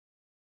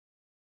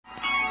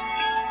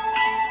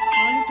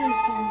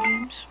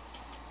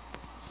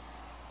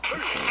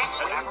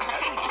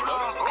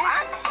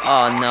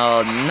Oh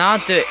no,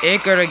 not the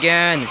ichor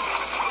again.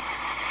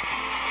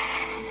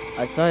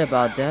 I'm sorry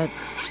about that.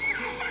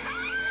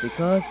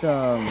 Because,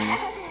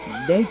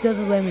 they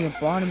doesn't let me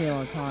bother me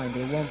all the time.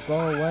 They won't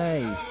go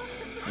away.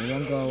 They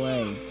won't go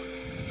away.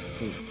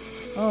 See.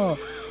 Oh,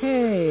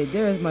 hey,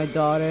 there's my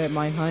daughter,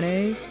 my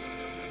honey.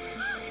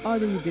 How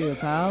do you do,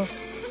 pal?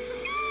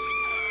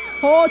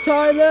 Oh,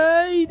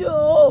 Charlie!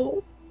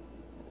 No!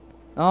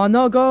 Oh,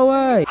 no, go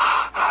away!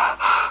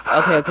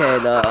 Okay,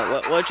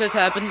 what just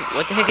happened?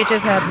 What the heck it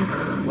just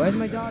happened? Where's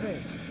my daughter?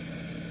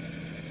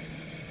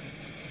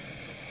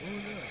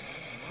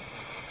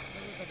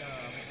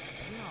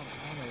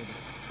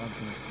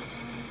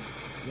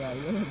 Yeah,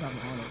 you look like I'm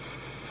on it.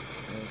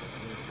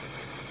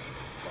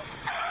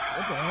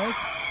 What the heck?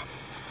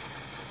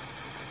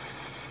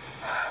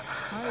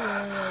 Hi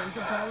there, is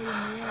it probably in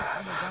here?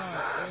 Oh my god,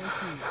 where is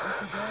she? Where'd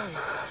she go?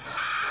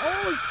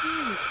 Oh,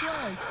 Jesus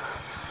Christ!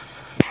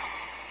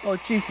 Oh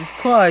Jesus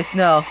Christ,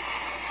 no.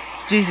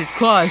 Jesus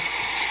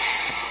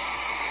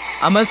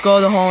Christ. I must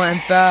go to home and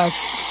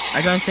fast.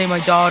 I gotta save my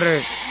daughter.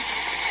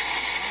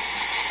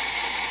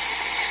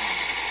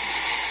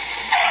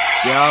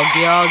 Get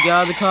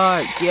out of the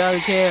car. Get out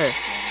of here.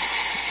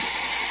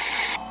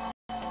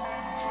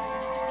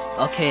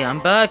 Okay, I'm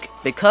back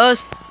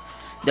because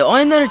the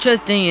only other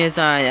just thing is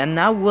I'm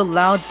not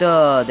allowed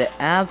the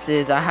apps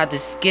is I had to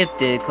skip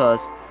it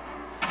because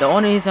the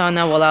only reason I'm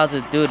not allowed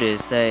to do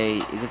this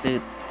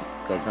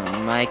because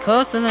I'm my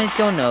cousin, I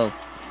don't know.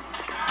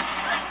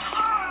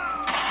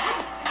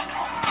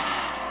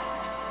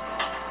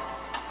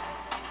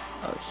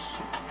 Oh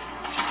shit.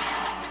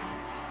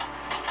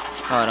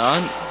 Hold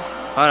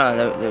on,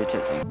 they were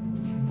chasing.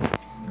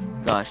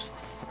 Gosh,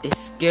 it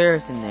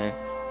scares in there.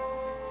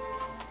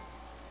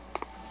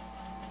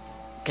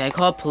 Can I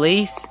call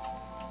police?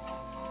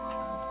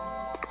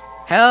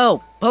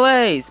 Help!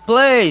 Please!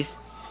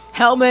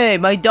 Help me!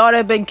 My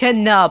daughter been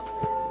kidnapped!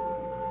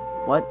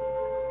 What?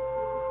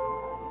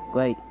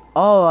 Wait.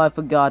 Oh, I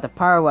forgot. The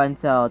power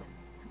went out.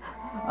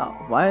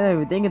 Why didn't I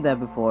even think of that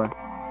before?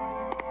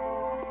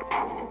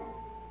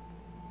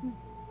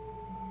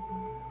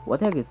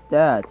 What the heck is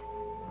that?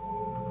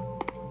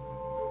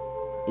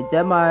 Is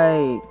that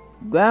my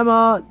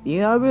grandma?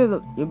 You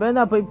better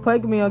not be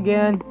pranking me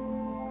again.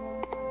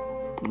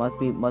 Must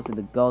be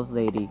the ghost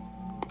lady.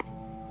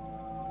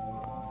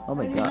 Oh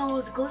my god. I didn't know it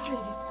was a ghost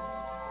lady.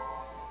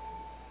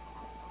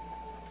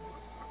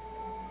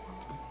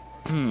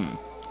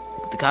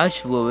 The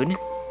couch would.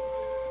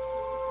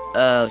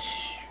 Ugh.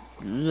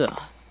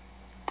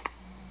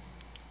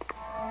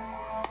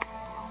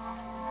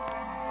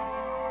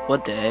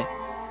 What the heck?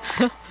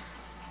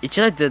 It's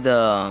like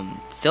the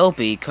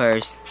Soapy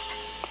curse.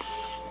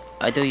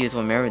 I do use to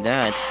remember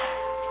that.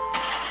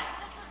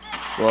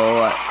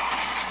 Well,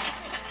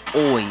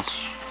 always.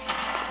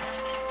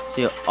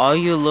 So, are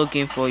you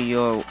looking for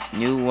your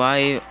new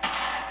wife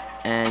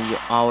and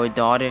our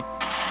daughter?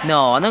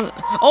 No, I don't.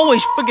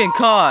 Always freaking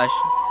gosh.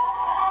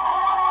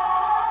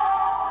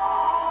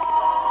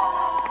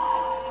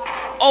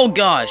 Oh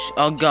gosh.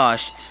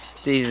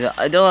 Jesus,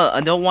 I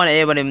don't want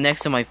anybody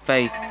next to my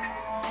face.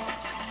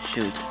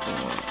 Shoot.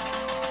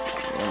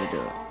 Let me do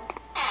it.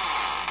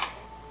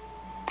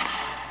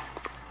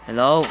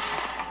 Hello?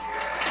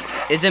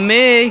 Is it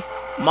me?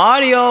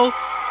 Mario?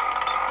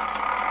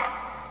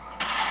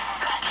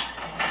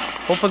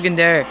 Who fucking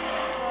there?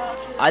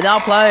 I now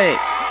play.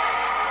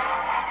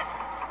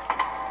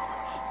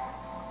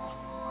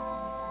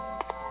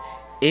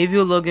 If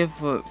you're looking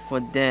for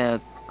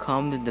them,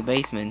 come to the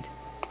basement.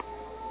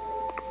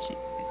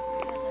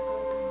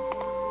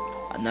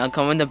 I'm not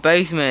coming to the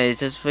basement.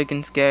 It's just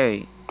freaking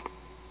scary.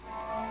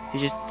 You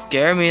just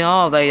scared me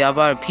off. Like I'm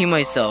about to pee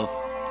myself.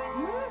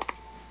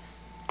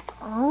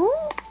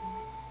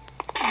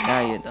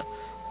 Now you know.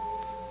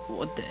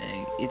 What the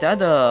heck? Is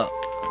that a?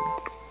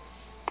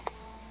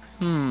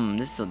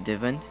 This is so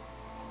different.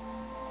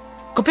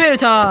 Computer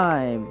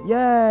time!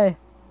 Yay!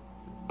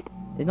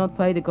 Did not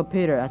play the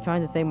computer. I'm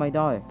trying to save my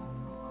daughter.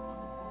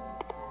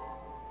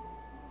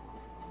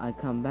 I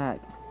come back.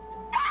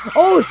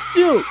 Oh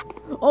shoot!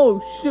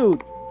 Oh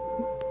shoot!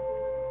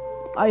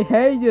 I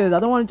hate it. I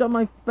don't want to drop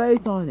my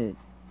face on it.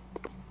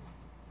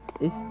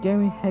 It's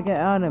scaring the heck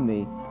out of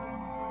me.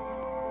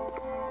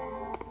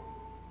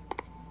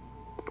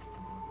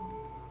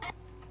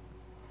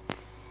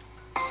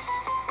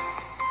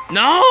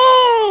 No!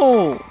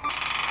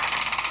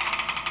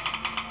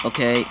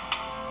 Okay.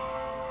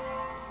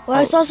 Well,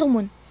 I saw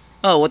someone.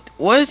 Oh, what?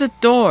 Where's the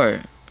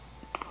door?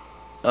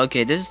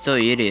 Okay, this is so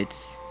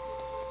idiots.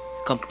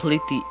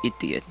 Completely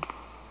idiot.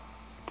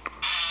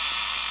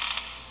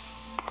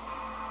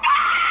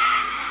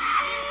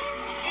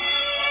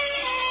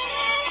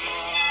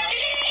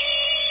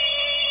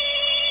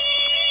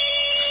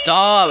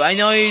 Stop! I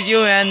know it's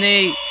you,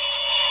 Andy.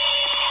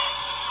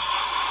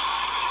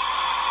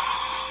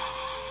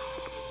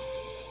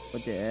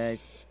 What the heck?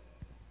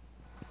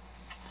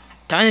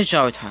 Time to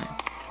shower time.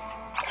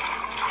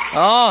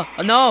 Oh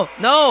no!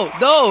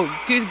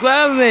 He's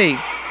grabbing me.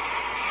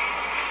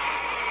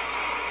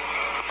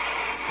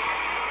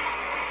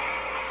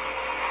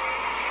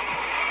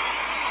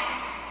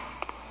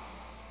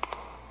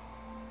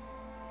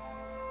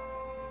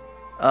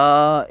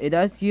 Is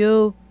that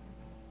you?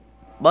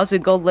 Must be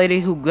gold lady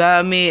who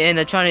grabbed me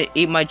and trying to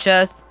eat my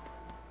chest.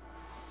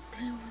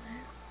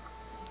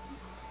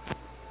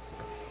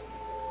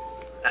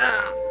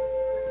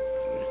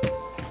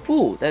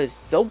 Ooh, that is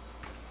so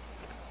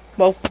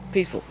well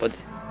peaceful, but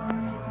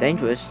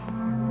dangerous.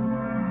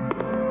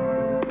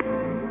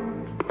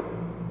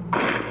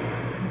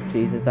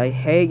 Jesus, I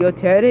hate your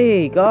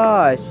teddy.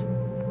 Gosh.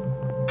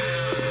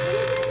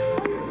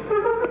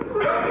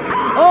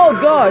 Oh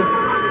God.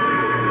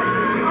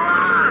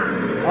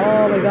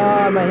 Oh my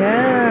God, my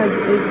hand,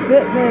 it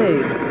bit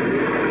me.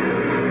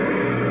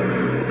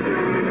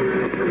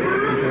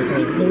 Because I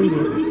hate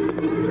it.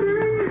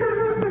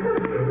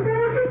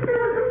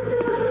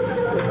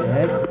 What the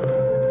heck?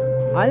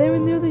 I didn't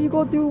even know that you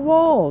go through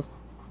walls.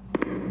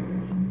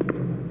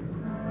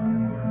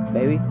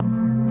 Baby.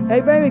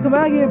 Hey baby, come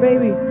back here,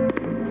 baby.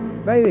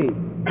 Baby.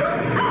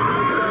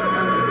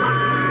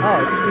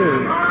 Oh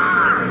shoot.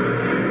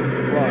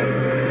 What?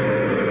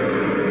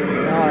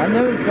 No, I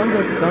never jump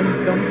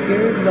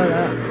scares, but I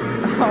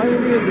only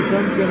need the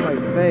jump scare in my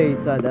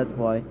face, that's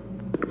why.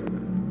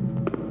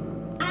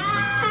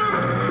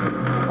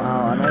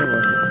 Wow, I never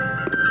was it.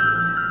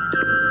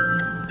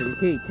 Take the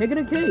key, take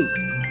the key!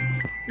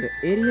 You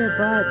idiot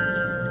bot!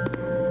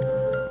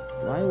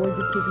 Why would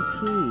you take the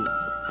key?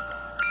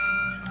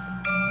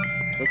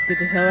 Let's get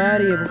the hell out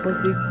of here before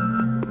she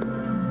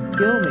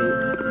kill me.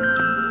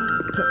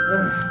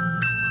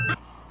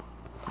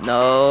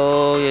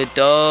 No, you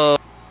don't.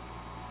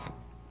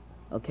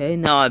 Okay,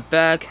 now I'm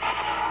back.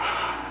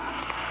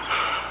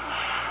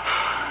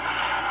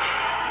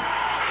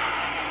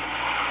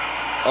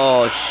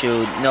 Oh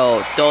shoot,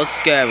 no, don't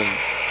scare me.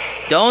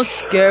 Don't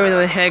scare me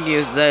the heck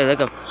you say,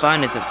 like a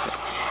finest of.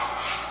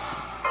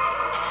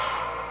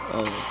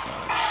 Oh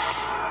gosh.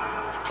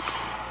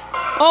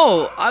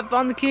 Oh, I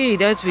found the key,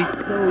 that's be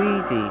so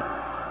easy.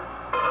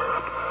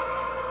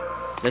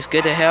 Let's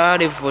get the hell out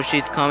of here before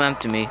she's come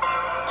after me.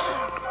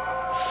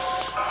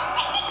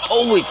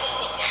 Oh wait.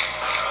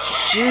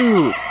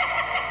 Shoot!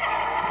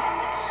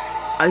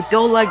 I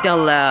don't like the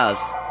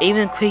labs.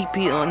 Even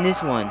creepy on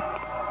this one.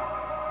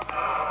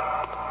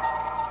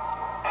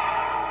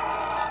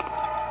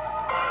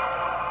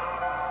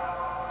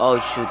 Oh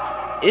shoot!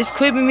 It's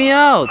creeping me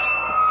out.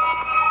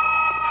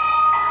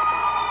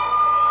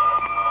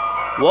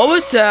 What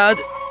was that?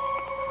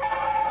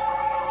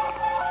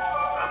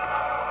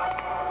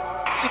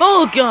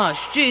 Oh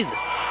gosh,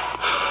 Jesus!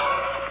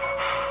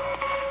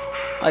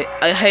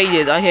 I hate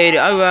it. I hate it.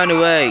 I ran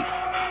away.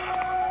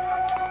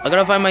 I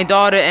gotta find my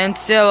daughter and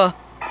Sarah.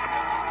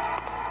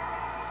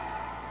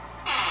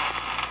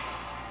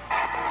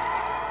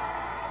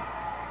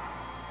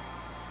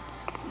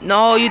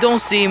 No, you don't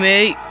see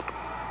me.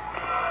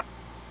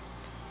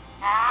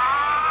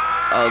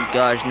 Oh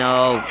gosh,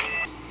 no.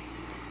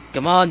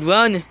 Come on,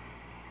 run.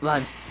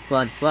 Run,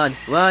 run, run,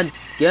 run.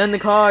 Get in the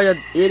car, you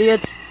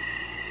idiots.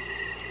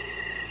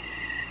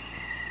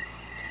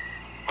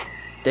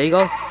 There you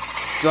go.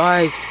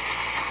 Drive.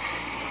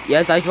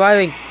 Yes, I'm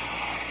driving.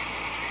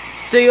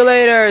 See you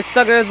later,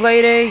 suckers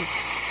lady.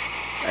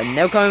 I'm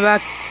never coming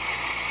back.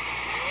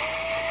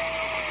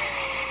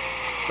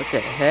 What the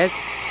heck?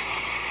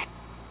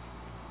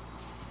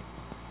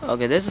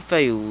 Okay, this is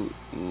very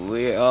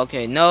weird.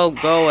 Okay, no,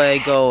 go away,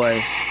 go away.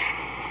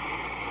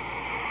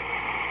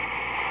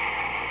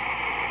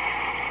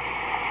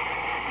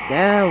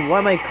 Damn,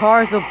 why my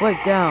car so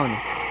break down?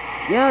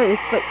 Yeah,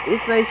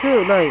 it's very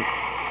true. Like,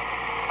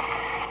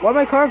 why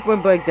my car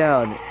won't break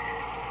down?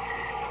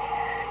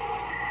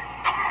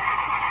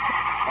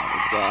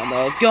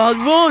 Oh God,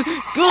 run!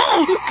 Go!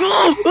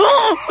 Go!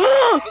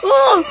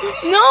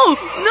 No! No!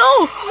 No!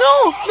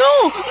 No!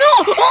 No!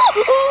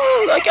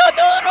 I can't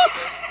do it!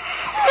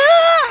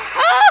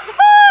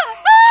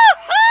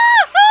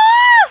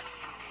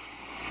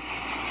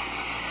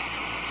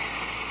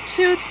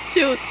 Shoot!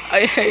 Shoot!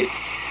 I hate.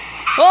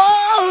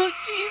 Oh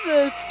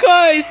Jesus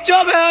Christ!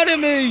 Jump out of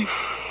me!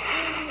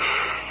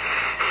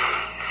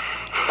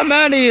 I'm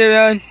out of here,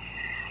 man.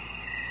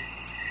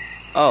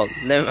 Oh,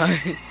 never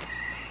mind.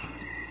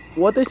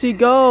 Where did she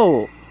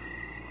go?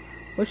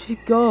 Where'd she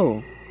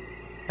go?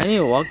 I need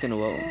to walk in the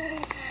world.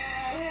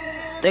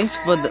 Thanks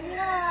for the.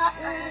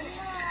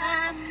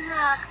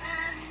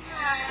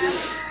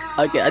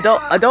 Okay, I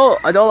don't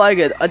like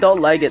it. I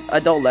don't like it. I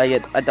don't like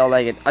it. I don't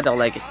like it. I don't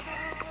like it.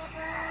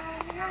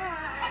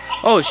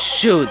 Oh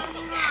shoot!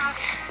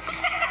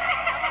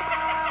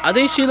 I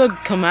think she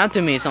looked come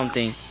after me or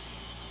something.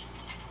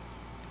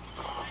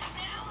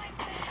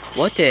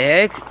 What the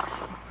heck?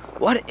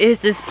 What is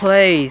this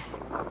place?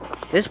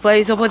 This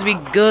place is supposed to be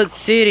good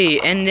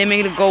city, and they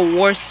make it go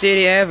worst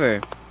city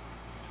ever.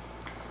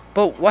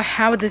 But what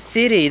happened to the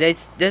city?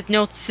 There's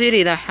no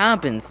city that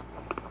happens.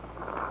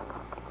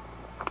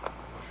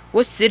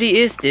 What city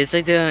is this?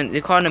 Like they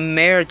call it a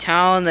mayor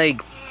town,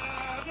 like.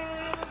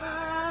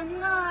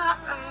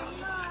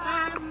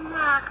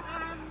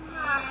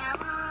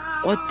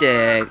 What the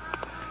heck?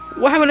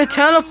 What happened to the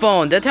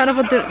telephone? The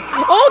telephone.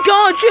 Oh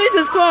God,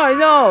 Jesus Christ,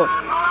 no!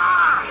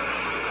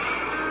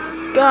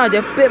 God,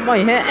 you bit my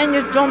head and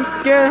you jump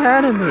scared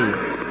ahead of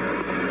me.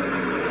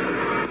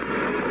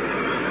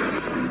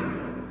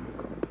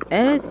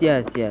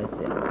 Yes.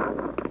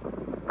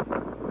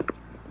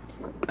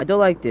 I don't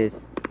like this.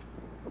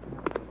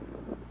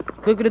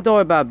 Click the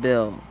door about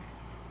Bill.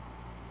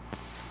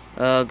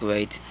 Oh,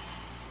 great.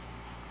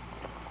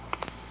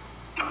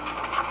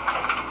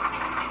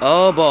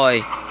 Oh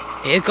boy.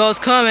 Here goes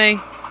coming.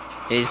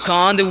 He's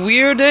calling the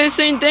weirdest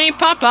thing,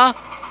 Papa.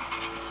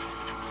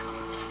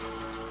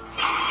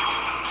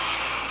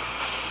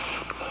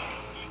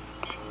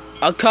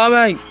 I'm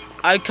coming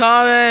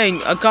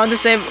to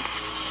save.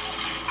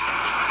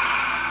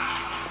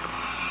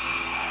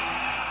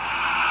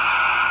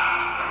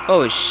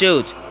 Oh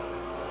shoot.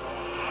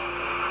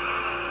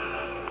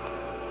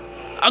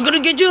 I'm gonna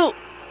get you.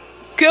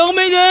 Kill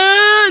me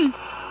then.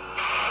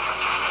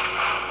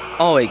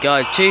 Oh my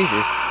god,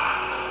 Jesus.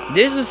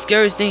 This is the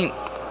scariest thing.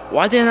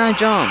 Why didn't I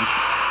jump?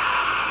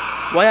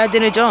 Why I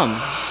didn't jump?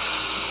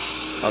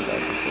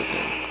 Okay, it's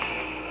okay.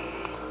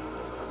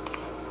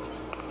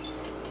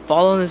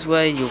 Follow this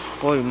way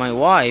for my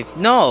wife.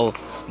 No!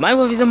 My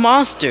wife is a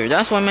monster.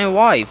 That's why my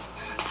wife.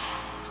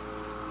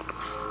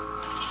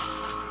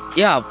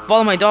 Yeah,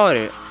 follow my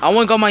daughter. I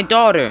want to go my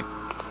daughter.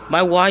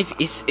 My wife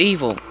is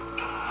evil.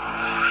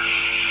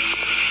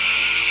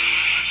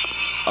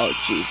 Oh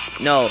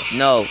jeez. No,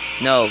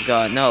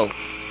 God, no.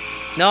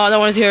 No, I don't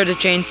want to hear the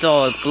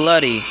chainsaw. It's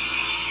bloody.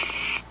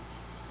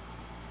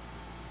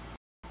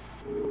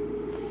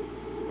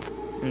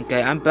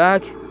 Okay, I'm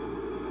back.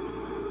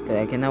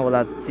 Okay, I cannot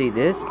allow to see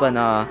this, but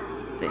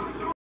see.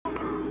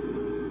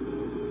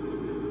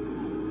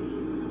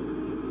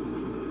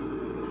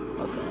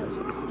 Okay,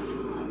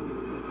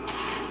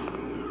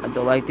 I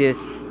don't like this.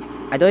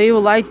 I don't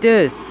even like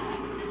this.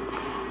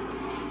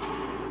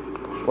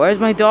 Where's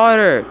my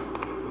daughter?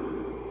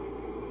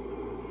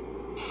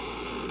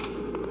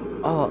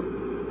 Oh.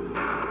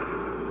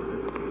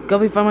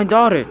 Go find my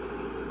daughter.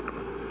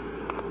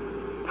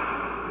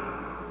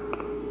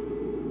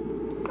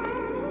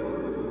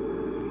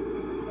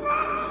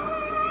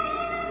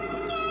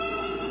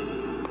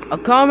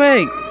 I'm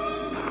coming,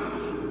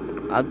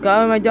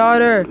 my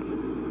daughter.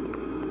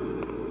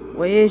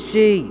 Where is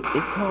she?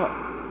 It's hard.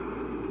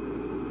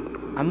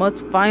 I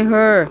must find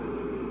her.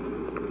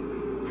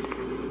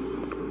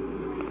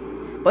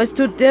 But it's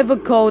too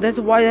difficult. That's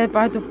why I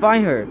have to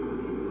find her.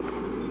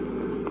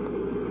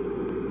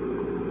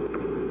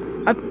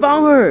 I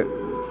found her.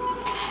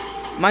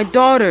 My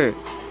daughter.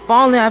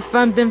 Finally,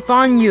 I've been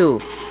finding you.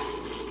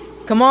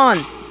 Come on.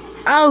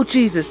 Oh,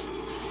 Jesus.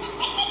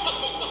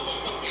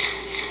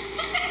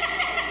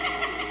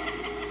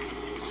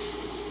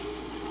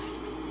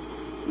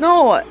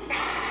 No! I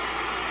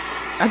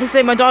have to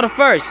save my daughter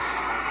first!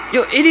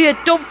 You idiot!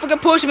 Don't fucking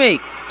push me!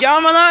 Get out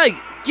of my leg!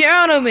 Get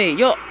out of me!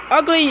 You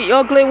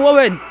ugly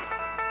woman!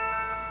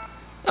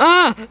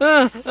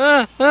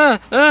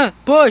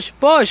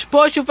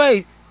 Push your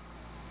face!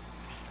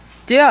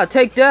 Yeah,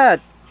 take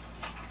that!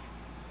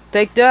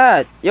 Take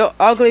that! You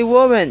ugly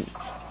woman!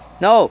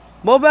 No!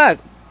 Move back!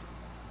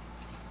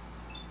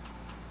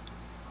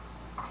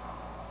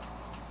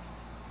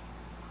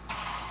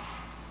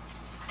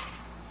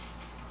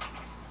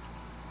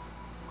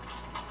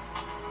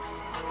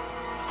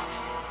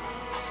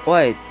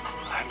 Wait.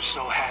 I'm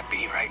so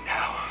happy right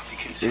now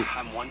because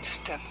I'm one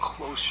step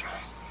closer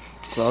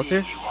to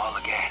Closer? seeing you all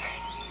again.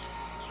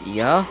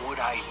 Yeah? What would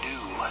I do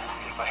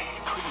if I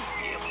couldn't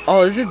be able to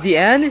Oh, is see it you the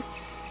again? end?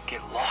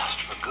 Get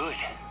lost for good.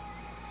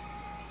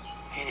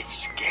 Ain't it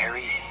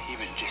scary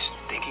even just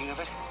thinking of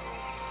it?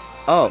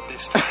 Oh.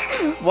 This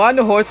time, Why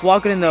the horse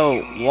walking in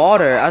the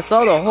water? I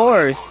saw the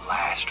horse.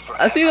 last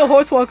forever. I see the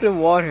horse walking in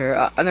water.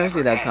 I never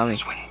see that coming.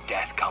 Ends when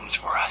death comes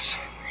for us.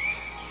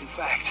 In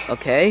fact,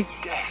 Okay.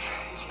 death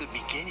is the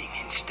beginning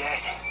instead.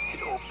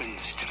 It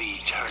opens to the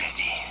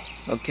eternity.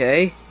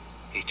 Okay.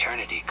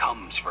 Eternity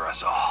comes for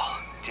us all,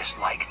 just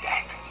like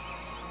death.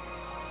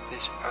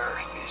 This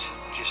earth is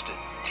just a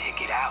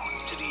ticket out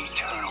to the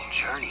eternal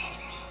journey.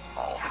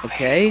 All the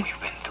Okay. pain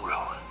we've been through.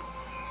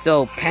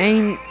 So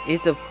pain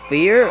is a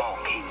fear? It all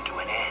came to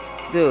an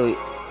end. Dude,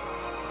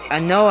 I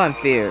It's know I'm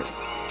time feared.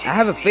 to I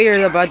have a taste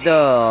fear about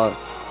eternity.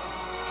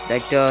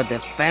 the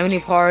family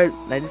part,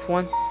 like this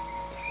one.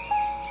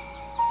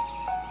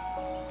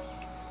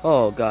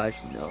 Oh gosh,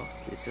 no,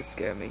 this will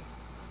scare me.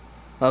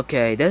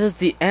 Okay, this is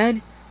the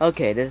end.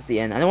 Okay, this is the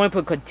end. I don't want to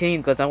put continue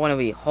because I want to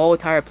be whole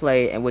entire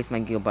play and waste my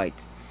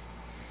gigabytes.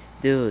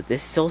 Dude,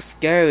 this is so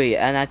scary,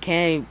 and I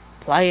can't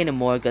play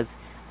anymore because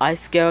I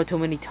scared too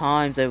many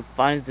times. I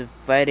find the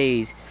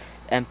Freddy's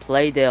and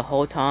played the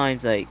whole time.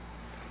 Like,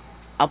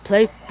 I'll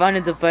play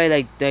Final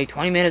Fantasy like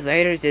 20 minutes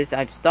later. Just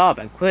I stop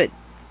and quit.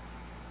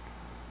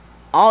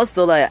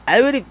 Also, like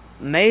I already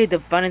made the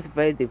Final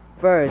Fantasy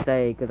first,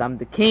 like, cause I'm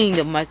the king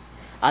of my.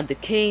 I'm the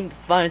king of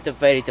Final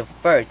Fantasy the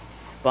first,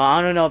 but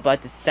I don't know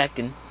about the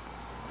second.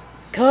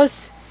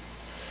 Cause,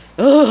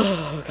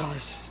 oh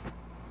gosh,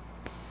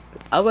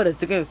 I would have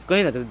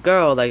screamed like a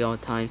girl like all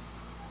times.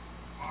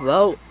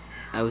 Well,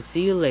 I will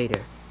see you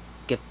later.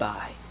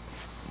 Goodbye.